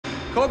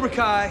Cobra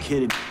Kai.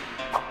 Kidding.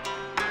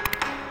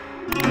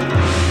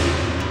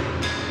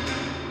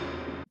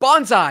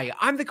 Bonsai,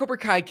 I'm the Cobra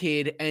Kai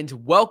Kid, and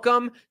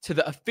welcome to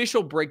the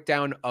official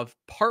breakdown of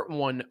part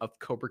 1 of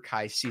Cobra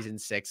Kai Season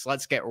 6.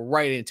 Let's get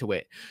right into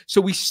it.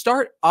 So we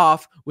start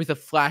off with a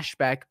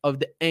flashback of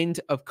the end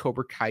of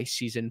Cobra Kai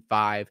Season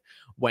 5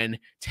 when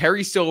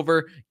Terry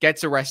Silver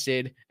gets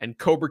arrested and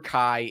Cobra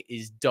Kai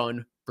is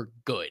done for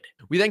good.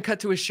 We then cut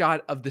to a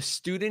shot of the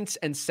students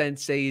and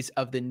senseis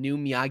of the new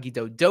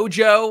Miyagi-Do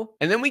dojo,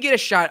 and then we get a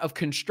shot of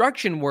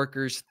construction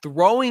workers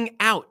throwing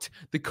out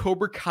the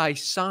Cobra Kai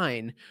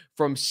sign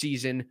from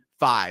Season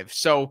 5.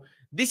 So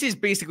this is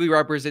basically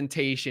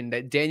representation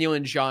that Daniel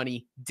and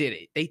Johnny did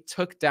it. They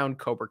took down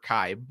Cobra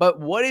Kai. But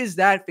what is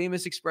that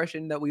famous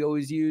expression that we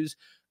always use?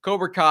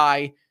 Cobra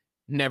Kai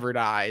never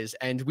dies,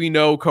 and we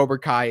know Cobra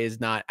Kai is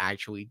not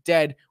actually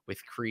dead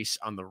with Kreese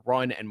on the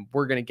run, and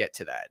we're gonna get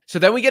to that. So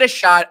then we get a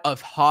shot of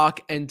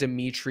Hawk and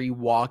Dimitri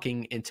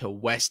walking into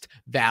West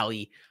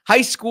Valley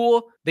High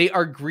School. They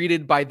are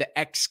greeted by the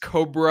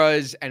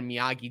ex-Cobras and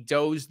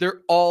Miyagi-Dos.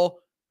 They're all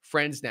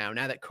friends now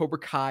that Cobra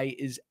Kai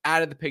is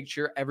out of the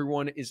picture.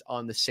 Everyone is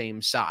on the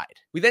same side.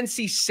 We then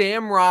see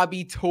Sam,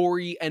 Robbie,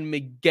 Tori, and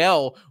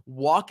Miguel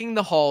walking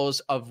the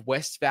halls of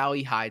West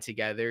Valley High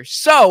together.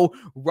 So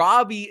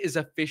Robbie is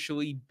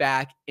officially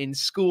back in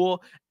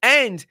school,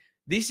 and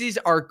this is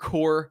our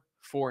core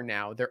 4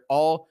 now. They're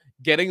all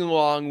getting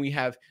along. We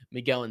have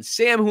Miguel and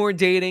Sam who are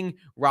dating,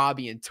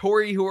 Robbie and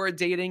Tori who are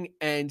dating,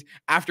 and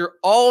after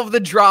all of the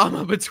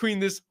drama between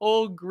this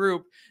whole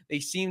group, they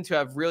seem to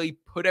have really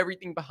put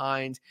everything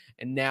behind,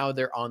 and now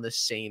they're on the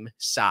same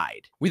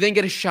side. We then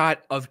get a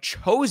shot of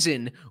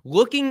Chosen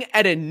looking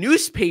at a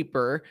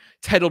newspaper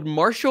titled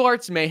Martial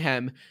Arts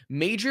Mayhem,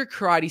 Major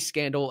Karate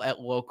Scandal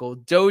at Local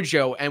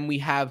Dojo, and we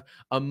have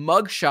a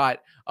mugshot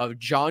of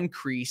John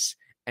Kreese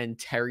and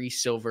Terry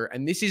Silver,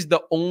 and this is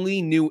the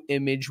only new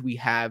image we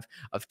have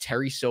of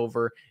Terry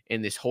Silver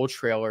in this whole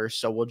trailer,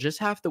 so we'll just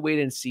have to wait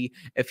and see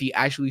if he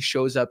actually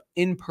shows up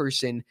in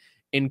person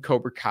in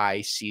Cobra Kai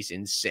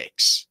Season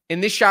 6.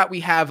 In this shot, we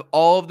have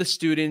all of the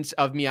students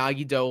of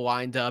Miyagi-Do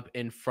lined up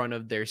in front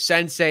of their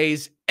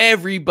senseis.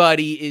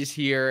 Everybody is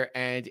here,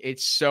 and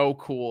it's so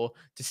cool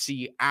to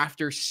see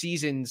after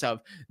seasons of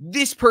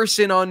this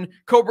person on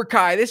Cobra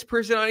Kai, this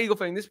person on Eagle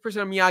Fang, this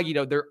person on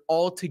Miyagi-Do, they're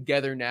all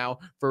together now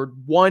for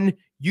one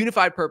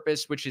unified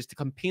purpose, which is to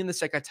compete in the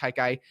Sekai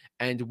Taikai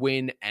and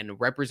win and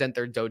represent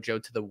their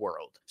dojo to the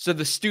world. So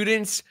the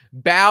students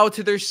bow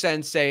to their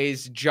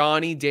senseis,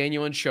 Johnny,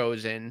 Daniel, and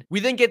Chosen. We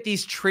then get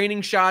these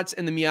training shots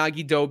in the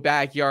Miyagi-Do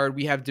backyard.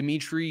 We have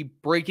Dimitri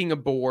breaking a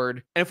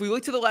board. And if we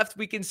look to the left,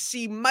 we can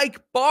see Mike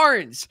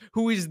Barnes,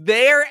 who is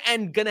there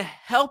and gonna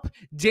help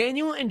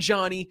Daniel and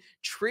Johnny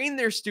train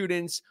their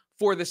students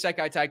for the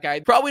Sekai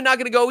Taikai. Probably not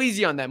going to go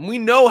easy on them. We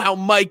know how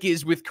Mike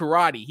is with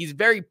karate. He's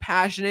very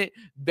passionate,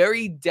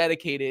 very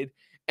dedicated,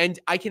 and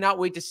I cannot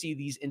wait to see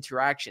these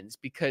interactions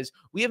because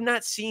we have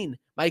not seen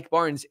Mike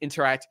Barnes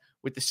interact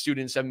with the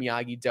students of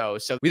Miyagi-Do.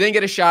 So we then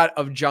get a shot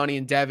of Johnny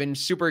and Devin.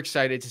 Super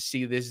excited to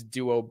see this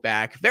duo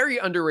back. Very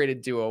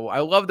underrated duo.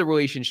 I love the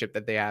relationship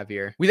that they have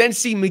here. We then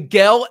see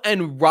Miguel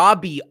and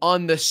Robbie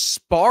on the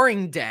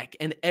sparring deck,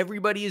 and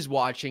everybody is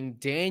watching.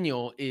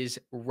 Daniel is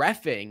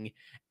reffing,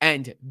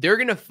 and they're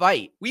going to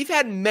fight. We've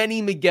had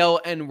many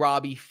Miguel and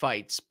Robbie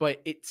fights, but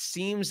it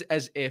seems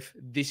as if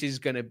this is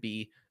going to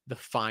be the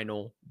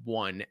final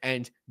one.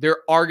 And there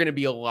are going to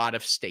be a lot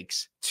of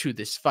stakes to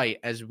this fight,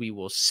 as we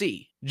will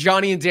see.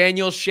 Johnny and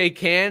Daniel shake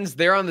hands.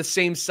 They're on the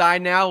same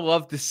side now.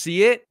 Love to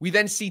see it. We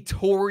then see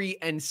Tori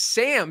and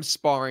Sam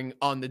sparring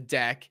on the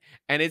deck.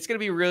 And it's going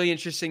to be really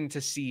interesting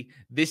to see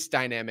this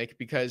dynamic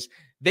because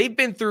they've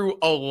been through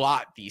a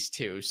lot, these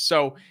two.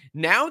 So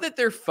now that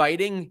they're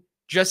fighting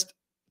just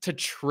to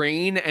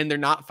train and they're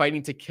not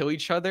fighting to kill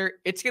each other,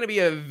 it's going to be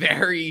a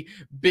very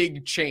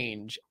big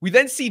change. We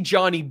then see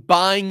Johnny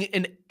buying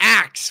an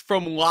axe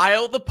from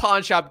Lyle the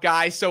pawn shop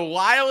guy. So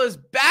Lyle is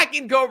back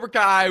in Cobra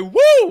Kai.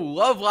 Woo!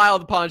 Love Lyle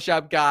the pawn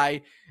shop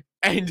guy.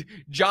 And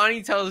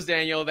Johnny tells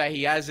Daniel that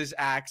he has his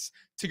axe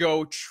to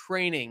go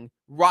training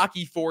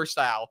Rocky 4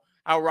 style.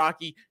 How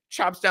Rocky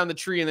chops down the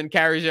tree and then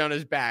carries it on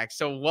his back.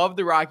 So love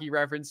the Rocky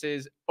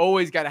references.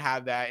 Always got to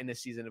have that in a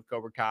season of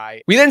Cobra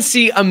Kai. We then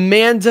see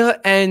Amanda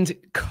and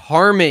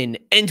Carmen,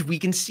 and we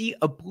can see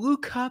a blue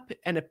cup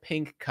and a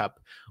pink cup.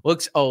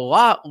 Looks a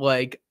lot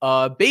like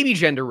a baby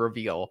gender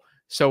reveal.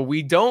 So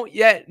we don't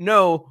yet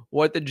know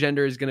what the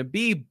gender is going to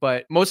be,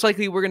 but most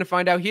likely we're going to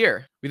find out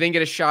here. We then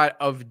get a shot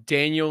of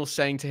Daniel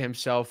saying to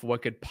himself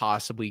what could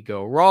possibly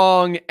go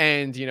wrong.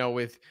 And, you know,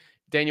 with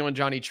Daniel and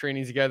Johnny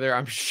training together,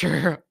 I'm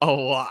sure a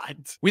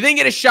lot. We then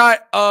get a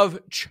shot of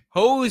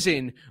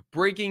Chosen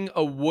breaking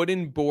a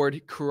wooden board,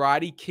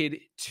 Karate Kid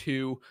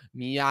 2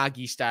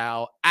 Miyagi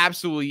style.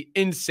 Absolutely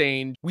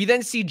insane. We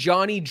then see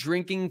Johnny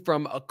drinking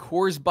from a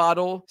Coors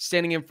bottle.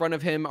 Standing in front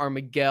of him are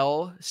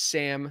Miguel,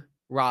 Sam,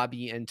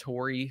 Robbie, and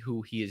Tori,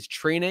 who he is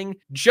training.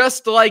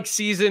 Just like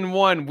season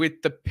 1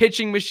 with the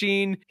pitching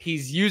machine,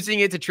 he's using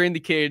it to train the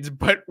kids,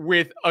 but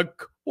with a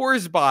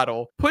horse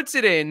bottle, puts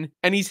it in,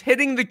 and he's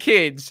hitting the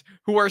kids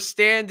who are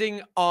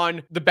standing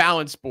on the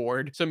balance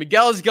board. So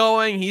Miguel's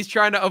going, he's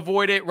trying to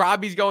avoid it.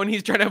 Robbie's going,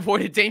 he's trying to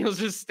avoid it. Daniel's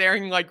just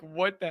staring like,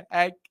 what the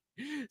heck?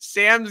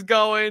 Sam's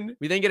going.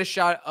 We then get a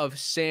shot of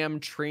Sam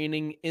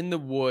training in the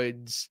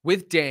woods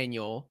with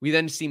Daniel. We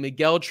then see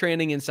Miguel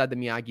training inside the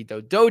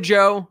Miyagi-Do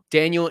dojo.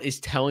 Daniel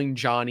is telling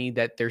Johnny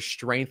that their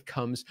strength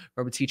comes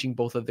from teaching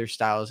both of their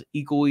styles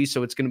equally,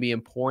 so it's going to be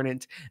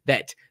important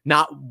that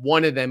not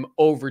one of them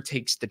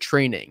overtakes the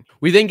training.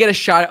 We then get a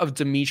shot of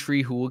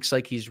Dimitri, who looks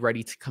like he's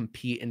ready to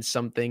compete in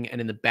something, and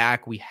in the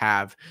back we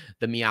have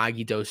the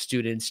Miyagi-Do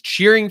students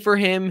cheering for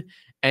him,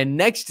 and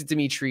next to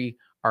Dimitri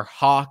are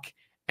Hawk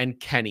and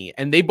Kenny,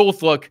 and they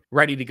both look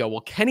ready to go.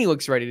 Well, Kenny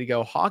looks ready to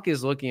go. Hawk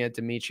is looking at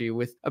Dimitri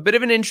with a bit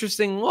of an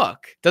interesting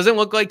look. Doesn't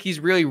look like he's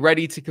really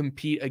ready to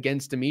compete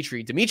against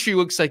Dimitri. Dimitri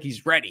looks like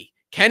he's ready.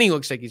 Kenny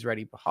looks like he's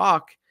ready, but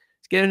Hawk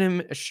is giving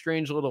him a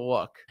strange little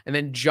look. And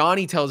then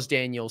Johnny tells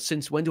Daniel,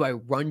 since when do I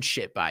run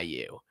shit by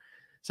you?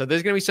 So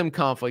there's going to be some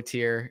conflict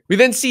here. We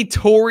then see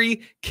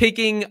Tori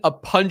kicking a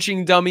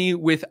punching dummy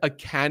with a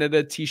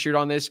Canada t-shirt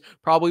on this.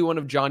 Probably one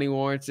of Johnny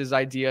Lawrence's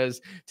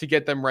ideas to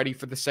get them ready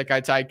for the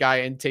Sekai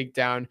Taikai and take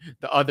down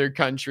the other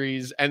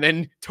countries. And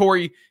then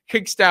Tori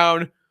kicks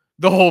down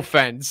the whole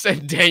fence.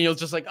 And Daniel's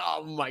just like,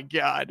 oh my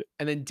God.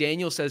 And then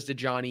Daniel says to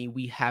Johnny,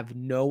 we have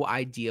no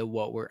idea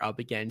what we're up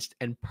against.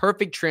 And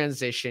perfect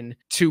transition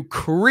to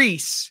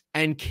Kreese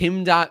and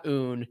Kim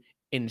Da-eun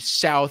in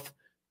South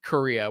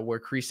Korea, where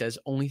Kreese says,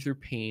 only through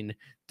pain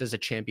does a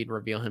champion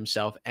reveal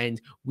himself. And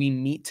we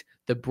meet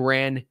the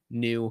brand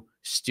new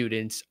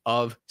students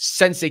of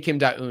Sensei Kim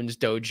Da-eun's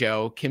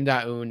dojo. Kim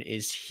Da-eun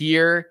is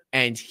here,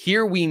 and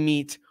here we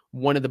meet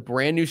one of the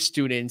brand new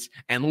students.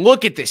 And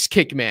look at this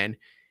kick, man.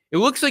 It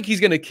looks like he's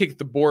going to kick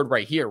the board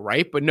right here,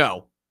 right? But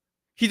no,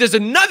 he does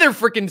another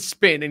freaking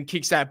spin and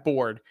kicks that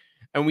board.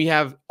 And we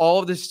have all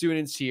of the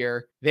students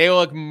here. They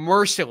look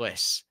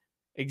merciless.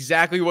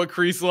 Exactly what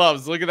Kreese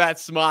loves. Look at that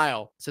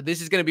smile. So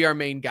this is going to be our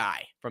main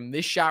guy. From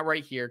this shot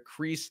right here,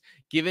 Kreese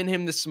giving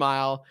him the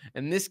smile.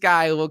 And this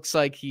guy looks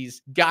like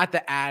he's got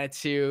the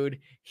attitude.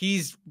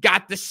 He's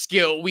got the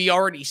skill. We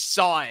already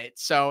saw it.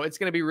 So it's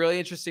going to be really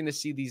interesting to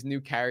see these new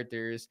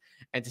characters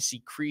and to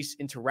see Kreese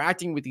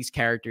interacting with these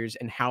characters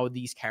and how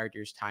these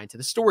characters tie into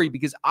the story.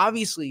 Because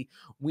obviously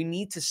we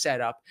need to set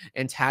up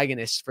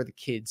antagonists for the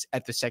kids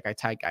at the Sekai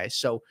Taikai.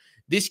 So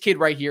this kid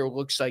right here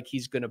looks like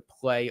he's going to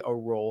play a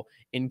role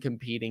in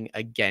competing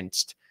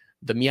against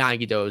the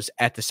Miyagi-Dos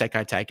at the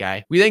Sekai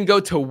Taikai. We then go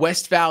to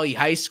West Valley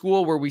High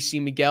School, where we see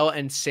Miguel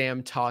and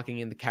Sam talking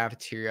in the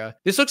cafeteria.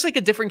 This looks like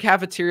a different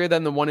cafeteria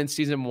than the one in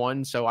season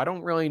 1, so I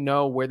don't really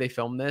know where they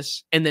filmed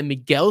this. And then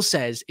Miguel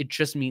says, it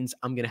just means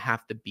I'm going to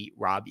have to beat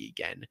Robbie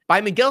again.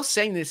 By Miguel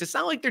saying this, it's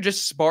not like they're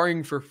just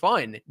sparring for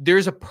fun.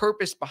 There's a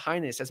purpose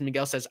behind this. As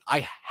Miguel says,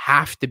 I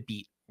have to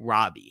beat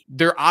Robbie.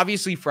 They're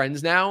obviously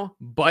friends now,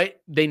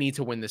 but they need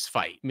to win this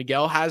fight.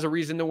 Miguel has a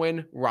reason to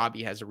win.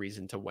 Robbie has a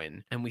reason to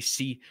win. And we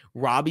see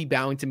Robbie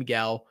bowing to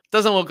Miguel.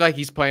 Doesn't look like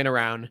he's playing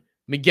around.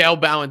 Miguel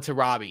bowing to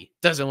Robbie.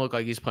 Doesn't look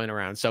like he's playing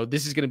around. So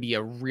this is going to be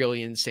a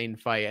really insane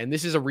fight. And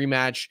this is a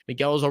rematch.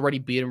 Miguel has already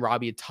beaten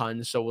Robbie a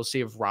ton. So we'll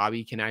see if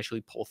Robbie can actually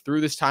pull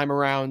through this time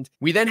around.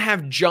 We then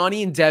have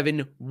Johnny and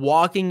Devin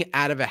walking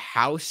out of a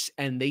house,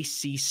 and they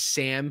see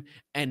Sam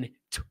and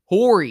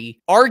Tori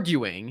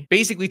arguing.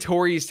 Basically,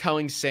 Tori is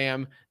telling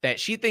Sam that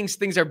she thinks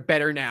things are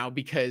better now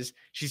because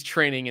she's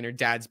training in her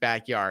dad's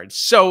backyard.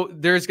 So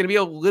there's going to be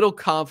a little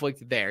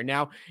conflict there.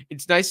 Now,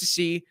 it's nice to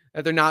see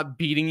that they're not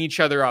beating each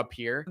other up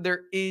here.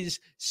 There is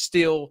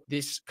still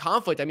this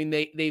conflict. I mean,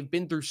 they've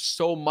been through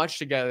so much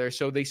together,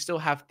 so they still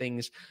have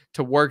things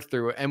to work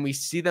through, and we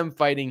see them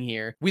fighting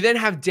here. We then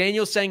have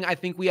Daniel saying, I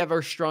think we have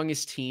our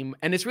strongest team,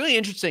 and it's really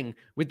interesting.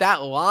 With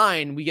that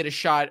line, we get a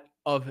shot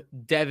of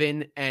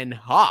Devin and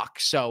Hawk.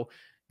 So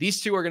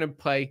these two are going to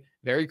play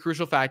very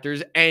crucial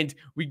factors. And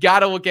we got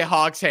to look at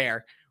Hawk's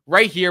hair.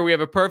 Right here, we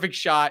have a perfect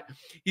shot.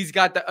 He's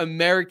got the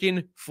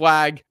American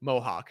flag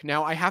mohawk.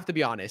 Now, I have to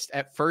be honest.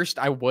 At first,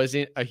 I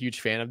wasn't a huge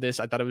fan of this.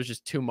 I thought it was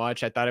just too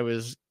much. I thought it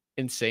was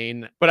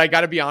insane. But I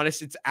got to be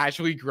honest, it's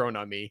actually grown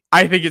on me.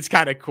 I think it's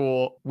kind of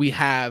cool. We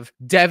have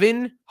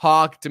Devin,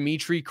 Hawk,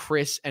 Dimitri,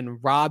 Chris,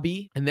 and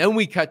Robbie. And then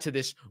we cut to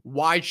this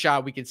wide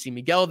shot. We can see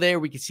Miguel there.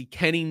 We can see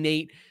Kenny,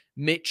 Nate,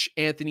 Mitch,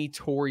 Anthony,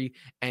 Tori,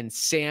 and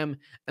Sam,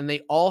 and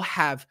they all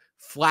have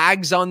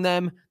flags on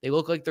them. They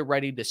look like they're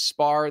ready to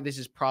spar. This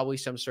is probably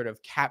some sort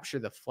of capture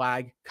the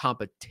flag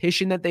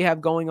competition that they have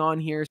going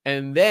on here.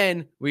 And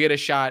then we get a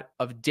shot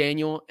of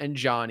Daniel and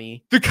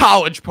Johnny, the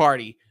college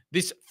party.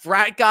 This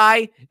frat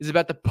guy is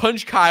about to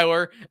punch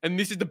Kyler, and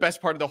this is the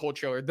best part of the whole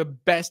trailer. The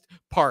best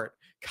part.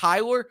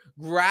 Kyler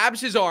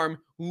grabs his arm,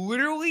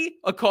 literally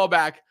a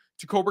callback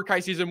to Cobra Kai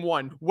season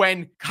 1,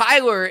 when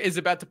Kyler is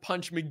about to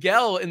punch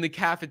Miguel in the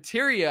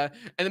cafeteria,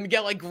 and then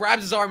Miguel like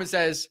grabs his arm and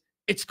says,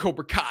 it's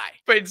Cobra Kai.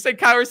 But instead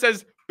Kyler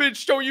says,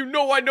 bitch, don't you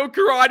know I know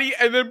karate?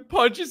 And then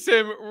punches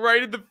him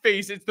right in the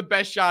face. It's the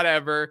best shot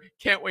ever.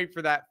 Can't wait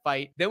for that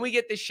fight. Then we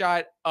get this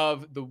shot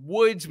of the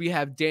woods. We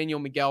have Daniel,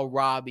 Miguel,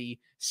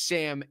 Robbie,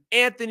 Sam,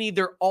 Anthony.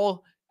 They're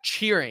all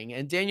cheering,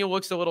 and Daniel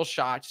looks a little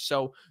shocked.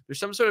 So there's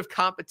some sort of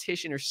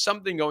competition or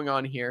something going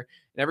on here,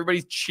 and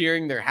everybody's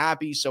cheering. They're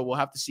happy. So we'll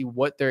have to see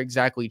what they're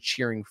exactly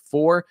cheering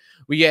for.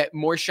 We get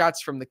more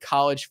shots from the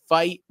college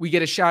fight. We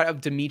get a shot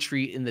of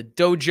Dimitri in the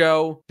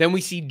dojo. Then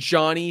we see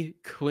Johnny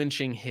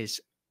clinching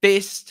his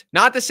fist.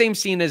 Not the same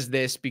scene as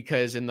this,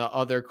 because in the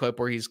other clip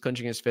where he's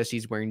clenching his fist,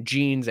 he's wearing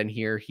jeans, and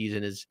here he's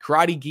in his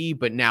karate gi.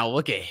 But now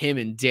look at him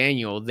and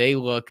Daniel. They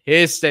look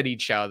pissed at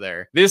each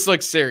other. This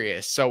looks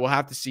serious. So we'll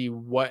have to see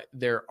what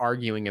they're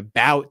arguing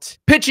about.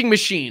 Pitching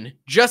machine,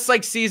 just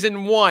like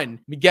season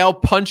 1. Miguel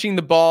punching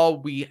the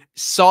ball. We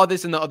saw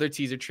this in the other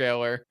teaser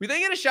trailer. We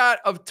then get a shot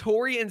of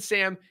Tori and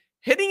Sam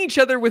hitting each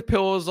other with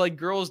pillows like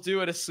girls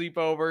do at a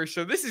sleepover.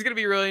 So this is going to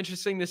be really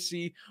interesting to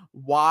see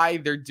why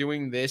they're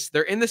doing this.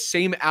 They're in the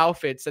same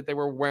outfits that they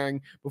were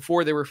wearing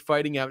before they were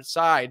fighting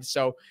outside.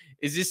 So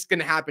is this going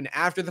to happen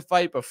after the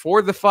fight,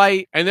 before the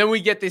fight? And then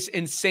we get this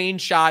insane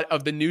shot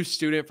of the new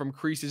student from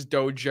Kreese's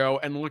dojo.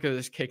 And look at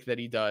this kick that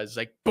he does.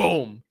 Like,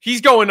 boom.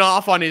 He's going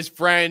off on his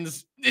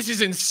friends. This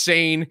is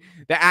insane.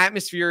 The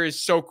atmosphere is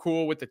so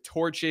cool with the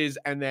torches.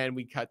 And then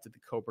we cut to the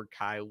Cobra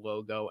Kai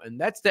logo. And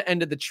that's the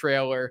end of the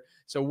trailer.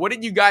 So what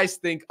did you guys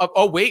think of?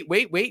 Oh,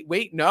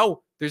 wait.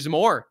 No, there's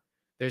more.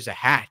 There's a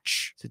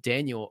hatch. So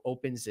Daniel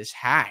opens this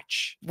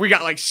hatch. We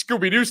got like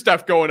Scooby-Doo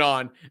stuff going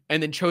on.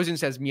 And then Chosen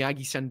says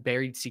Miyagi-san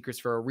buried secrets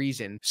for a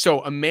reason.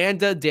 So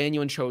Amanda,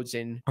 Daniel, and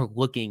Chosen are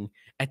looking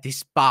at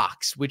this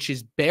box, which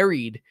is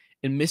buried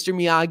in Mr.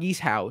 Miyagi's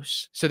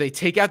house. So they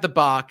take out the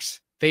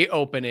box. They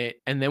open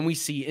it, and then we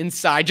see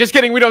inside. Just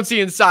kidding, we don't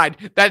see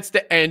inside. That's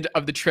the end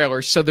of the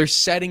trailer. So they're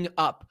setting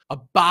up a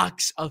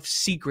box of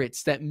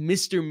secrets that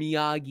Mr.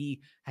 Miyagi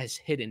has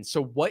hidden.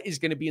 So what is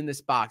going to be in this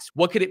box?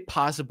 What could it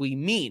possibly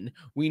mean?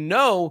 We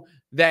know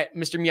that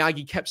Mr.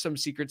 Miyagi kept some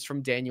secrets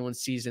from Daniel in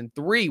season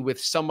 3 with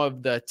some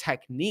of the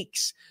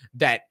techniques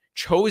that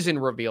Chosen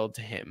revealed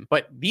to him.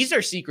 But these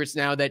are secrets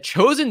now that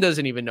Chosen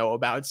doesn't even know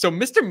about. So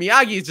Mr.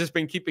 Miyagi has just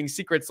been keeping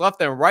secrets left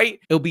and right.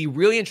 It'll be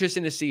really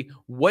interesting to see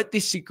what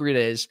this secret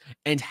is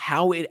and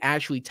how it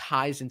actually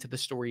ties into the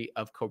story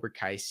of Cobra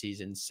Kai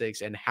season 6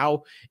 and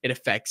how it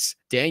affects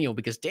Daniel,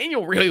 because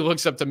Daniel really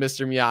looks up to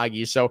Mr.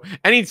 Miyagi. So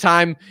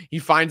anytime he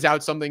finds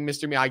out something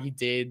Mr. Miyagi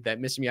did that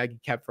Mr.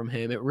 Miyagi kept from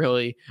him, it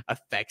really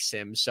affects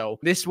him. So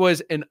this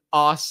was an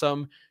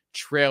awesome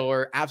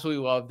trailer.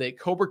 Absolutely loved it.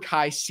 Cobra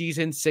Kai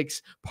season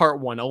 6 part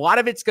 1. A lot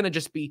of it's going to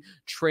just be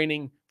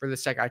training for the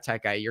Sekai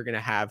Taikai. You're going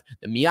to have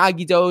the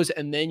Miyagi-Dos,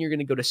 and then you're going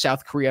to go to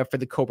South Korea for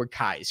the Cobra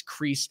Kais,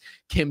 Kreese,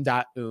 Kim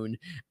Da-eun.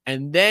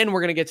 And then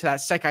we're going to get to that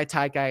Sekai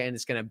Taikai, and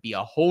it's going to be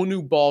a whole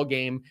new ball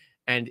game,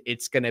 and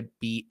it's going to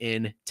be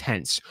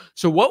intense.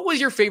 So what was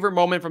your favorite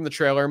moment from the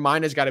trailer?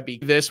 Mine has got to be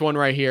this one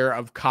right here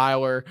of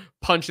Kyler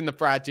punching the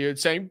frat dude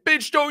saying,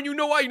 "Bitch, don't you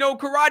know I know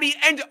karate?"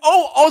 And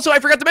oh, also I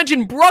forgot to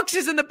mention Brooks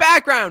is in the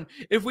background.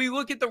 If we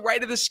look at the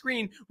right of the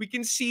screen, we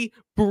can see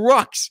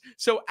Brooks.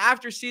 So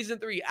after season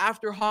 3,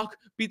 after Hawk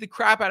beat the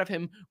crap out of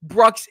him,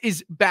 Brooks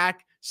is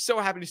back.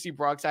 So happy to see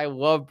Brooks. I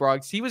love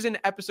Brooks. He was in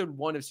episode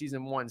 1 of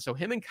season 1. So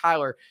him and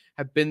Kyler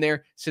have been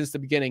there since the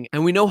beginning.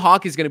 And we know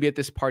Hawk is going to be at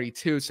this party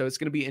too. So it's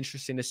going to be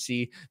interesting to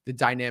see the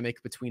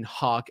dynamic between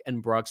Hawk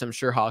and Brooks. I'm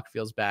sure Hawk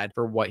feels bad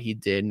for what he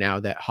did now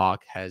that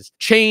Hawk has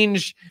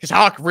changed, because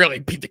Hawk really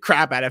beat the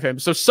crap out of him.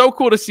 So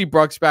cool to see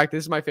Brooks back.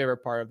 This is my favorite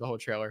part of the whole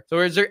trailer. So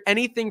is there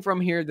anything from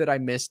here that I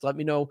missed? Let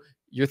me know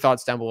your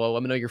thoughts down below.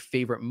 Let me know your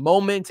favorite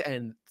moment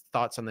and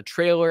thoughts on the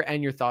trailer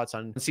and your thoughts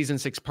on season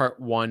 6 part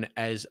 1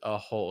 as a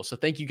whole. So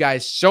thank you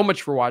guys so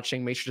much for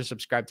watching. Make sure to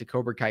subscribe to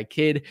Cobra Kai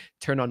Kid,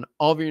 turn on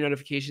all of your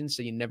notifications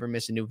so you never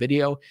miss a new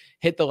video,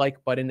 hit the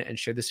like button, and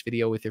share this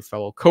video with your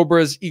fellow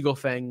Cobras, Eagle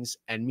Fangs,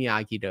 and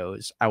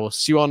Miyagi-Dos. I will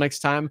see you all next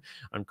time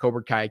on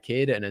Cobra Kai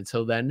Kid, and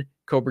until then,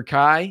 Cobra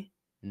Kai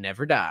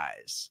never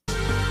dies.